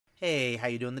Hey, how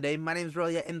you doing today? My name is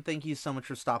Relyea, and thank you so much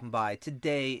for stopping by.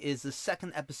 Today is the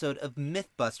second episode of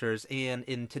Mythbusters, and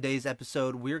in today's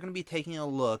episode, we're going to be taking a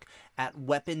look at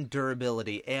weapon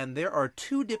durability. And there are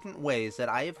two different ways that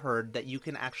I have heard that you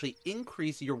can actually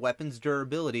increase your weapon's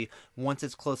durability once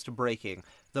it's close to breaking.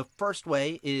 The first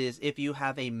way is if you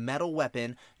have a metal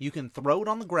weapon, you can throw it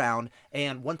on the ground,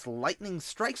 and once lightning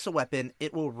strikes a weapon,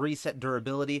 it will reset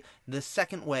durability. The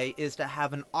second way is to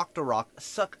have an octorok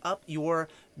suck up your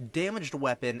damaged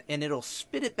weapon, and it'll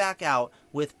spit it back out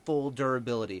with full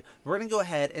durability. We're going to go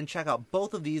ahead and check out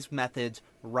both of these methods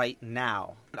right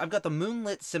now. I've got the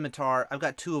moonlit scimitar. I've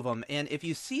got two of them, and if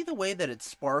you see the way that it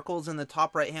sparkles in the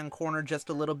top right hand corner just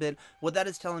a little bit, what that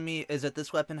is telling me is that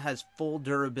this weapon has full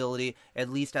durability, at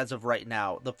least as of right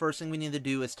now. The first thing we need to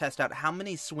do is test out how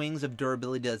many swings of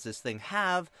durability does this thing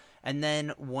have, and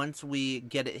then once we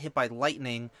get it hit by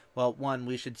lightning, well, one,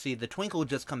 we should see the twinkle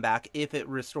just come back if it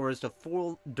restores to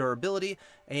full durability,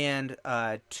 and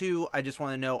two, I just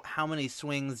want to know how many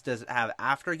swings does it have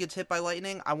after it gets hit by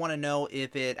lightning. I want to know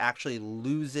if it actually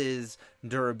loses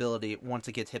durability once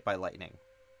it gets hit by lightning.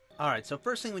 Alright, so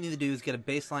first thing we need to do is get a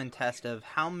baseline test of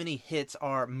how many hits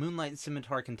our moonlight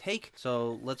scimitar can take.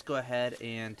 So let's go ahead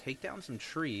and take down some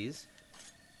trees.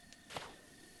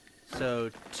 So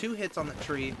 2 hits on the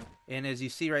tree, and as you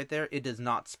see right there, it does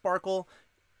not sparkle.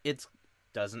 It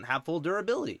doesn't have full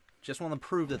durability. Just want to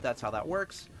prove that that's how that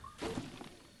works.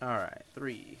 Alright,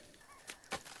 3.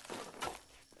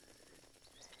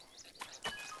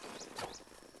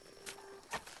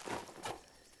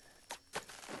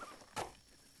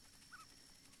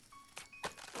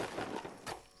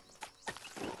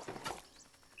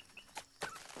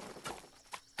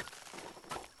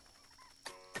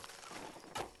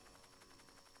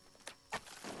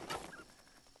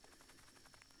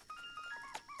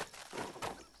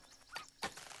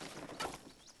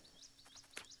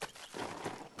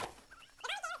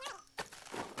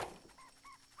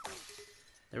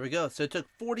 There we go. So it took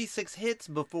 46 hits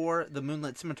before the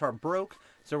moonlit scimitar broke.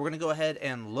 So we're going to go ahead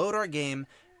and load our game.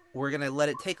 We're going to let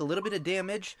it take a little bit of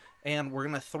damage, and we're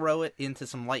going to throw it into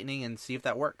some lightning and see if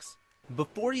that works.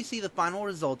 Before you see the final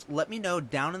results, let me know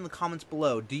down in the comments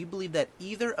below, do you believe that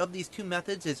either of these two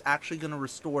methods is actually going to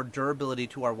restore durability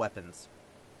to our weapons?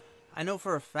 I know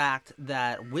for a fact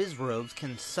that Wizrobes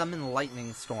can summon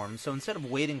lightning storms, so instead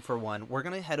of waiting for one, we're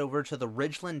going to head over to the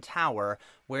Ridgeland Tower,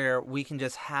 where we can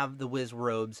just have the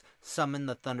Wizrobes summon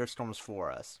the thunderstorms for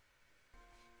us.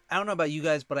 I don't know about you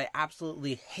guys, but I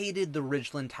absolutely hated the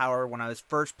Ridgeland Tower when I was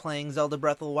first playing Zelda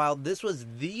Breath of the Wild. This was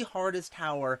the hardest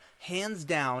tower, hands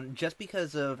down, just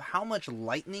because of how much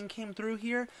lightning came through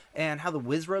here and how the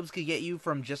Wizrobes could get you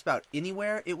from just about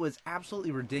anywhere. It was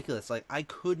absolutely ridiculous. Like, I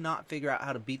could not figure out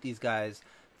how to beat these guys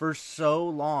for so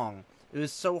long. It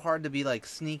was so hard to be, like,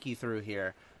 sneaky through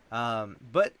here.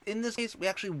 But in this case, we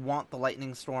actually want the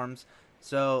lightning storms,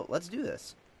 so let's do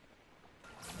this.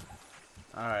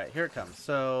 Alright, here it comes.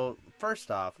 So,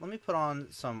 first off, let me put on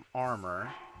some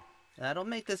armor. That'll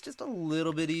make this just a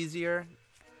little bit easier.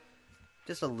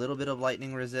 Just a little bit of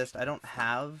lightning resist. I don't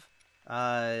have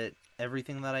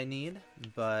everything that I need,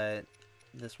 but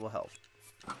this will help.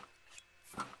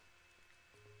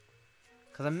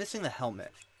 Because I'm missing the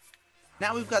helmet.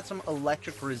 Now we've got some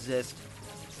electric resist.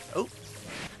 Oh!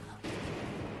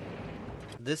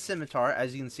 This scimitar,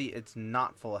 as you can see, it's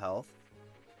not full health.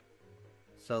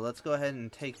 So let's go ahead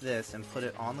and take this and put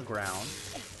it on the ground.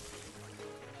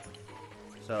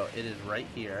 So it is right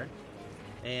here.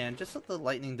 And just so the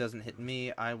lightning doesn't hit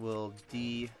me, I will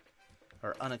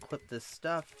unequip this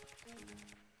stuff.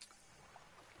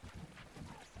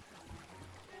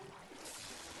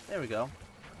 There we go.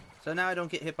 So now I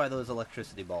don't get hit by those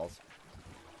electricity balls.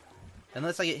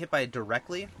 Unless I get hit by it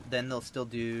directly, then they'll still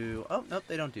do... Oh, nope,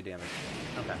 they don't do damage.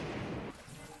 Okay.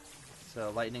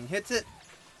 So lightning hits it.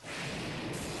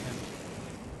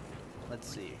 Let's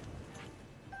see.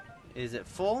 Is it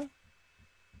full?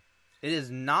 It is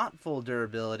not full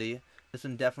durability. This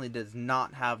one definitely does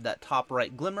not have that top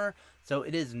right glimmer, so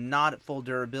it is not at full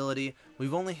durability.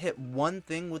 We've only hit one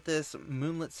thing with this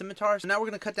moonlit scimitar, so now we're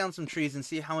going to cut down some trees and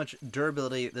see how much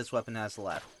durability this weapon has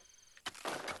left.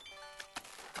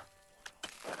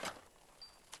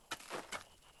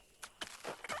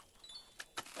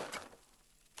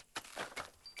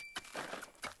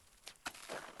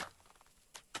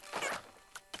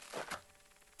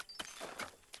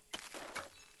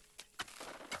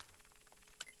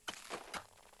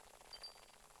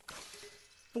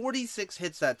 46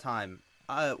 hits that time.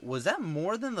 Was that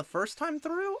more than the first time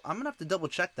through? I'm gonna have to double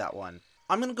check that one.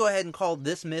 I'm going to go ahead and call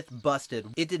this myth busted.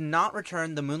 It did not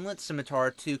return the moonlit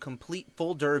scimitar to complete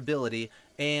full durability,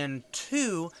 and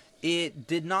 2, It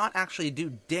did not actually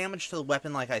do damage to the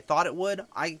weapon like I thought it would.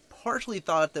 I partially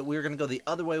thought that we were going to go the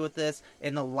other way with this,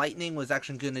 and the lightning was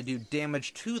actually going to do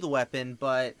damage to the weapon,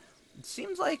 but it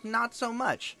seems like not so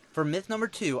much. For myth number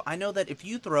 2, I know that if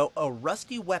you throw a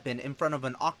rusty weapon in front of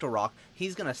an octorok,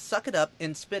 he's going to suck it up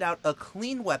and spit out a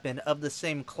clean weapon of the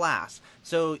same class.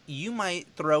 So you might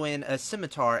throw in a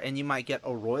scimitar and you might get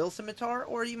a royal scimitar,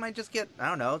 or you might just get, I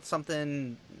don't know,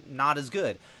 something not as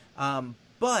good.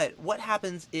 But what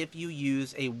happens if you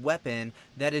use a weapon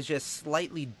that is just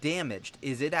slightly damaged?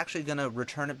 Is it actually going to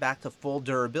return it back to full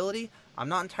durability? I'm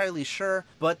not entirely sure,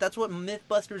 but that's what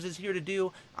Mythbusters is here to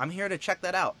do. I'm here to check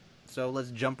that out. So let's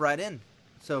jump right in.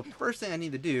 So first thing I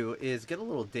need to do is get a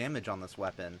little damage on this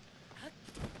weapon.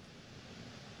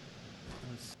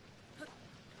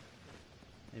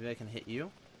 Maybe I can hit you?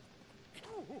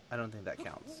 I don't think that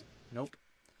counts. Nope.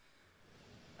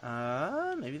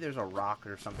 Maybe there's a rock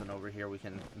or something over here we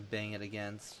can bang it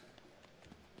against.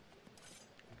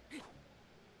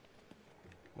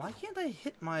 Why can't I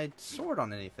hit my sword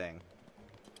on anything?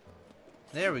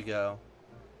 There we go.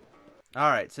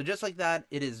 Alright, so just like that,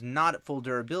 it is not at full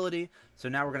durability. So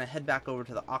now we're going to head back over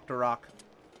to the octorok.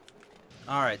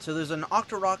 Alright, so there's an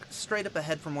octorok straight up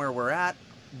ahead from where we're at.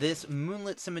 This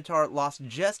moonlit scimitar lost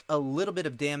just a little bit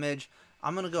of damage.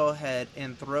 I'm going to go ahead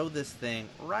and throw this thing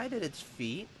right at its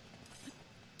feet.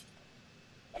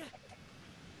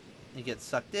 It gets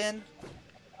sucked in.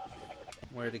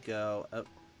 Where'd it go?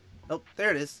 Oh,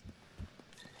 there it is.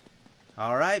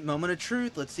 Alright, moment of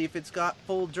truth. Let's see if it's got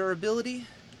full durability.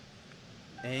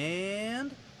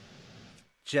 And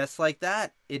just like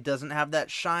that, it doesn't have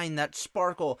that shine, that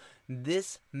sparkle.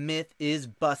 This myth is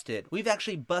busted. We've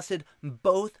actually busted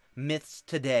both myths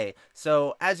today.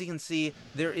 So as you can see,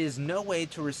 there is no way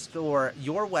to restore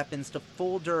your weapons to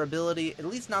full durability, at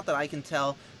least not that I can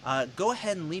tell. Go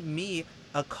ahead and leave me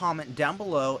a comment down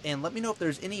below and let me know if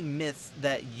there's any myths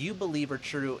that you believe are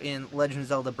true in Legend of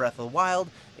Zelda Breath of the Wild,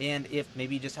 and if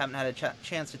maybe you just haven't had a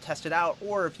chance to test it out,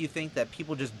 or if you think that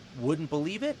people just wouldn't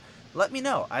believe it, let me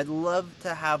know. I'd love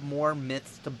to have more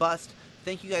myths to bust.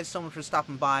 Thank you guys so much for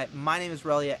stopping by. My name is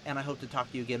Relyea, and I hope to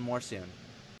talk to you again more soon.